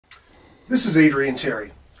This is Adrian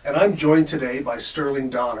Terry, and I'm joined today by Sterling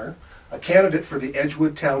Donner, a candidate for the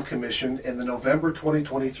Edgewood Town Commission in the November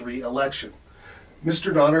 2023 election.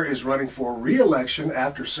 Mr. Donner is running for re-election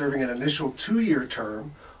after serving an initial 2-year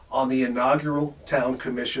term on the inaugural Town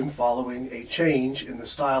Commission following a change in the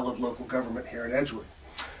style of local government here in Edgewood.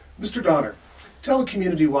 Mr. Donner, tell the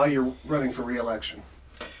community why you're running for re-election.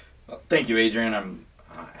 Well, thank you, Adrian. I'm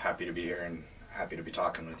happy to be here and happy to be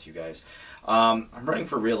talking with you guys. I'm running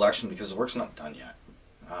for re-election because the work's not done yet.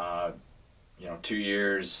 2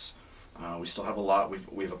 years, we still have a lot.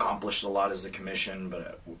 We've accomplished a lot as the commission,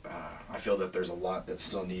 but I feel that there's a lot that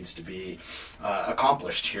still needs to be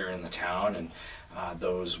accomplished here in the town, and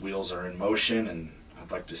those wheels are in motion, and I'd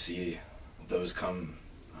like to see those come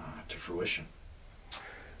to fruition.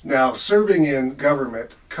 Now, serving in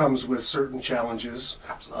government comes with certain challenges.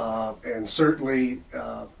 Absolutely. And certainly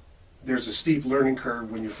there's a steep learning curve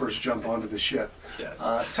when you first jump onto the ship. Yes.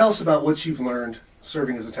 Tell us about what you've learned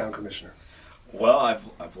serving as a town commissioner. Well,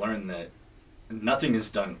 I've learned that nothing is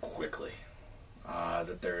done quickly.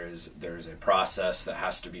 That there is a process that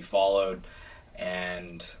has to be followed,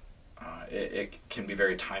 and it can be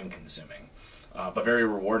very time consuming, but very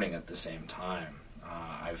rewarding at the same time.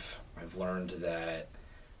 I've learned that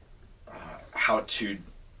how to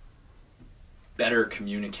better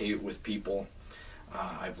communicate with people.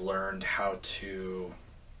 I've learned how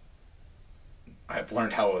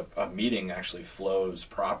a meeting actually flows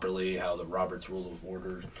properly, how the Robert's Rule of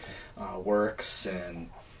Order works, and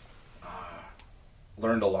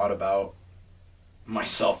learned a lot about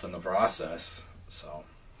myself in the process. So,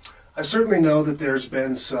 I certainly know that there's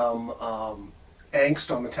been some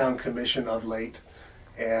angst on the town commission of late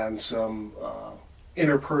and some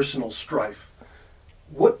interpersonal strife.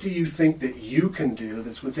 What do you think that you can do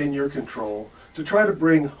that's within your control to try to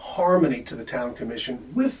bring harmony to the town commission,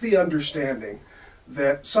 with the understanding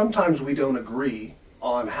that sometimes we don't agree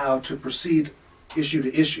on how to proceed issue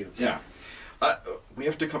to issue? Yeah. We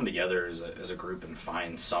have to come together as a group and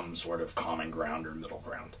find some sort of common ground or middle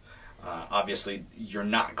ground. Obviously, you're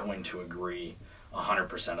not going to agree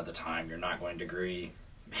 100% of the time. You're not going to agree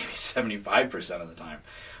maybe 75% of the time.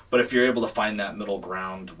 But if you're able to find that middle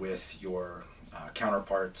ground with your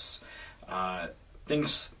counterparts,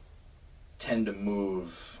 things tend to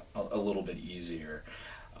move a little bit easier.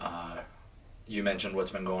 You mentioned what's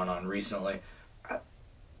been going on recently.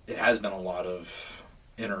 It has been a lot of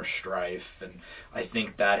inner strife, and I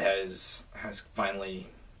think that has finally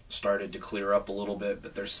started to clear up a little bit,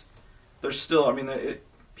 but there's still,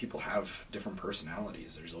 people have different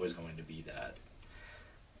personalities. There's always going to be that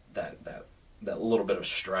little bit of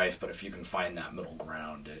strife, but if you can find that middle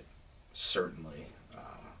ground, it certainly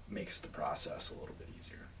makes the process a little bit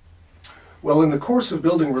easier. Well, in the course of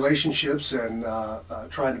building relationships and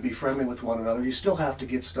trying to be friendly with one another, you still have to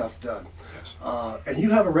get stuff done. Yes. And you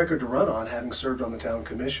have a record to run on, having served on the town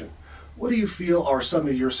commission. What do you feel are some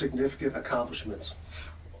of your significant accomplishments?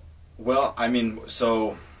 Well,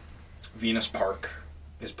 so Venus Park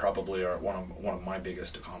is probably one of my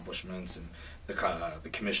biggest accomplishments, and the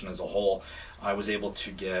commission as a whole. I was able to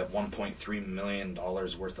get $1.3 million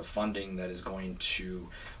worth of funding that is going to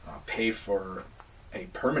pay for a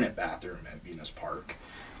permanent bathroom at Venus Park.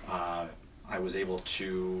 I was able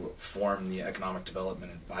to form the Economic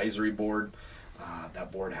Development Advisory Board. That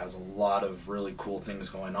board has a lot of really cool things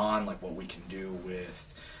going on, like what we can do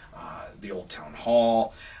with the Old Town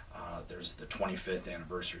Hall. There's the 25th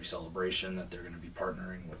anniversary celebration that they're going to be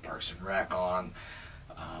partnering with Parks and Rec on.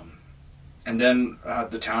 And then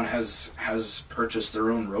the town has purchased their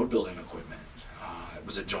own road building equipment. It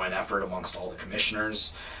was a joint effort amongst all the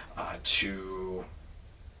commissioners to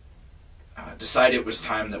decide it was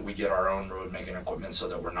time that we get our own road making equipment so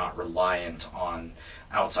that we're not reliant on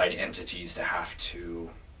outside entities to have to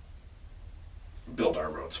build our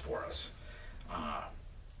roads for us.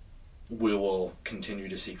 We will continue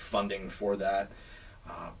to seek funding for that,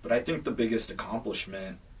 but I think the biggest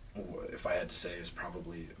accomplishment, if I had to say, is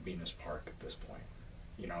probably Venus Park at this point.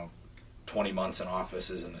 20 months in office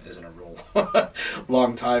isn't a real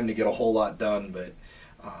long time to get a whole lot done, but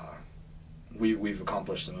we've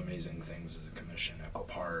accomplished some amazing things as a commission. Echo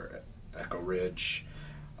Park, Echo Ridge,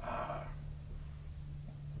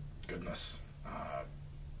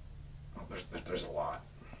 there's a lot.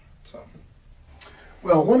 So.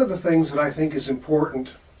 Well, one of the things that I think is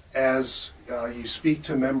important as you speak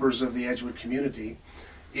to members of the Edgewood community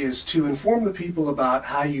is to inform the people about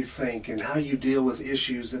how you think and how you deal with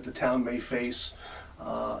issues that the town may face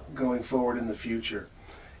going forward in the future.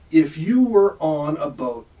 If you were on a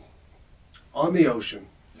boat on the ocean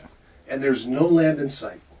and there's no land in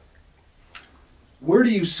sight, where do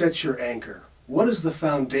you set your anchor? what is the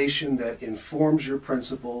foundation that informs your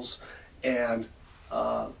principles and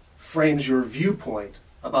frames your viewpoint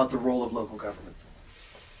about the role of local government?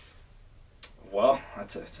 Well,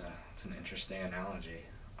 it's an interesting analogy.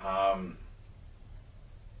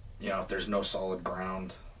 If there's no solid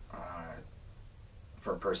ground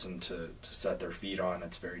for a person to set their feet on,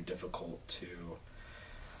 it's very difficult to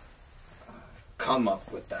come up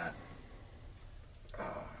with that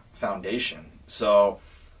foundation. So,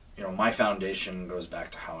 my foundation goes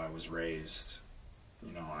back to how I was raised.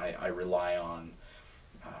 I rely on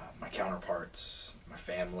my counterparts, my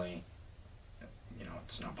family.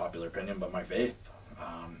 It's not popular opinion, but my faith.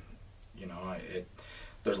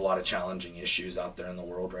 There's a lot of challenging issues out there in the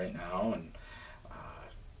world right now, and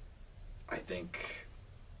I think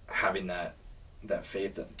having that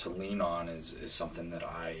faith to lean on is something that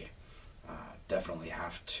I definitely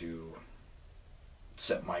have to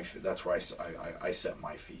set my. That's where I set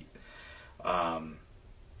my feet.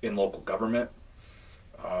 In local government,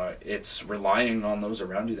 it's relying on those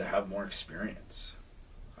around you that have more experience.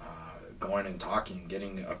 Going and talking,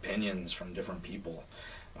 getting opinions from different people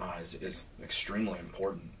is extremely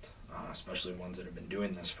important, especially ones that have been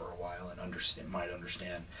doing this for a while and might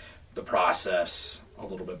understand the process a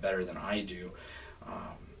little bit better than I do.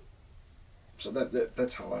 So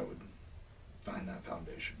that's how I would find that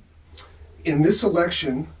foundation. In this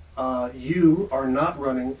election, you are not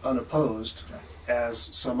running unopposed, as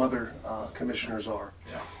some other commissioners are.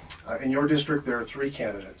 Yeah. In your district, there are 3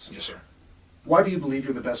 candidates. Yes, sir. Why do you believe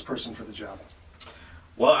you're the best person for the job?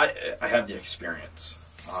 Well, I have the experience.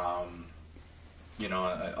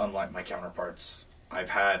 Unlike my counterparts,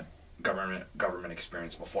 I've had government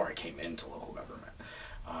experience before I came into local government.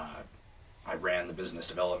 I ran the business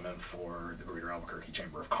development for the Greater Albuquerque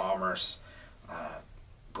Chamber of Commerce,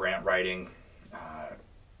 grant writing. I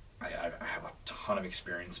have a ton of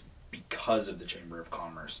experience because of the Chamber of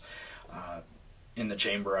Commerce. In the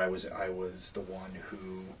chamber, I was the one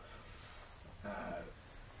who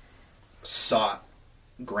sought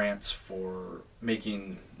grants for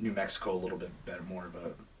making New Mexico a little bit better, more of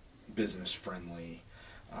a business-friendly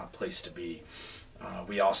place to be.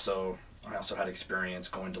 I also had experience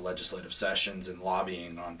going to legislative sessions and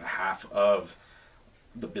lobbying on behalf of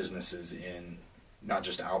the businesses in not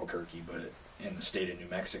just Albuquerque, but in the state of New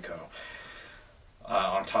Mexico.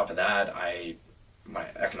 On top of that, my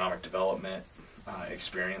economic development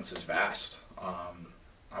experience is vast.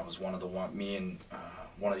 I was me and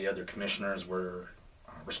one of the other commissioners were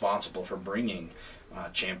responsible for bringing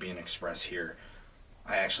Champion Express here.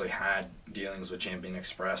 I actually had dealings with Champion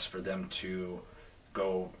Express for them to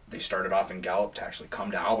go. They started off in Gallup to actually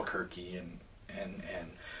come to Albuquerque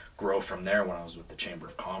and grow from there when I was with the Chamber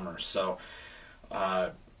of Commerce. So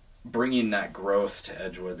bringing that growth to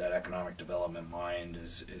Edgewood, that economic development mind,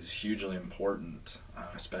 is hugely important,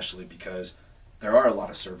 especially because there are a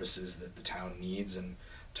lot of services that the town needs, and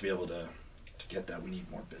to be able to get that, we need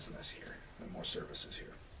more business here and more services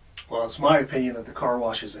here. Well, it's my opinion that the car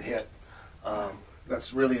wash is a hit.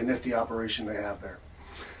 That's really a nifty operation they have there.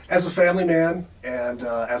 As a family man and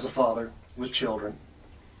as a father with children,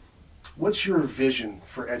 what's your vision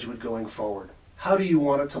for Edgewood going forward? How do you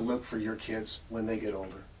want it to look for your kids when they get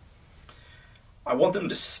older? I want them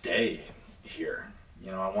to stay here.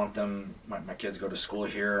 I want them, my kids go to school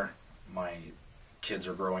here, my kids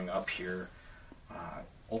are growing up here.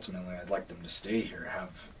 Ultimately, I'd like them to stay here,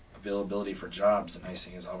 have availability for jobs. The nice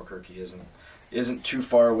thing is Albuquerque isn't too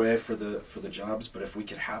far away for the jobs, but if we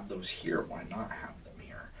could have those here, why not have them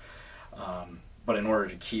here? But in order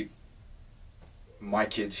to keep my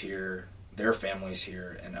kids here, their families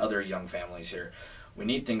here, and other young families here, we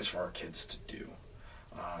need things for our kids to do.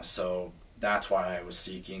 So that's why I was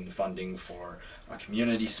seeking funding for a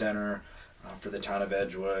community center for the town of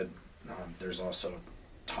Edgewood. There's also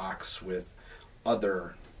talks with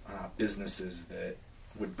other businesses that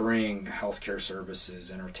would bring healthcare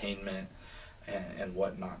services, entertainment, and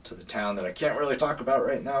whatnot to the town that I can't really talk about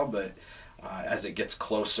right now, but as it gets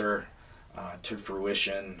closer to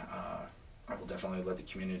fruition, I will definitely let the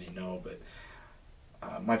community know. But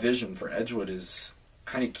my vision for Edgewood is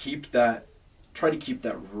try to keep that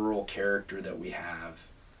rural character that we have,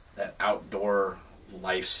 that outdoor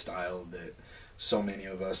lifestyle that so many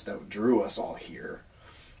of us, that drew us all here,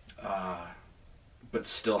 but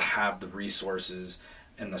still have the resources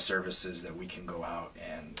and the services that we can go out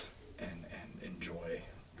and enjoy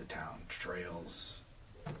the town, trails,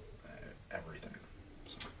 everything.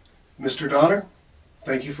 So. Mr. Donner,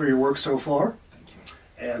 thank you for your work so far. Thank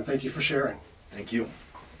you. And thank you for sharing. Thank you.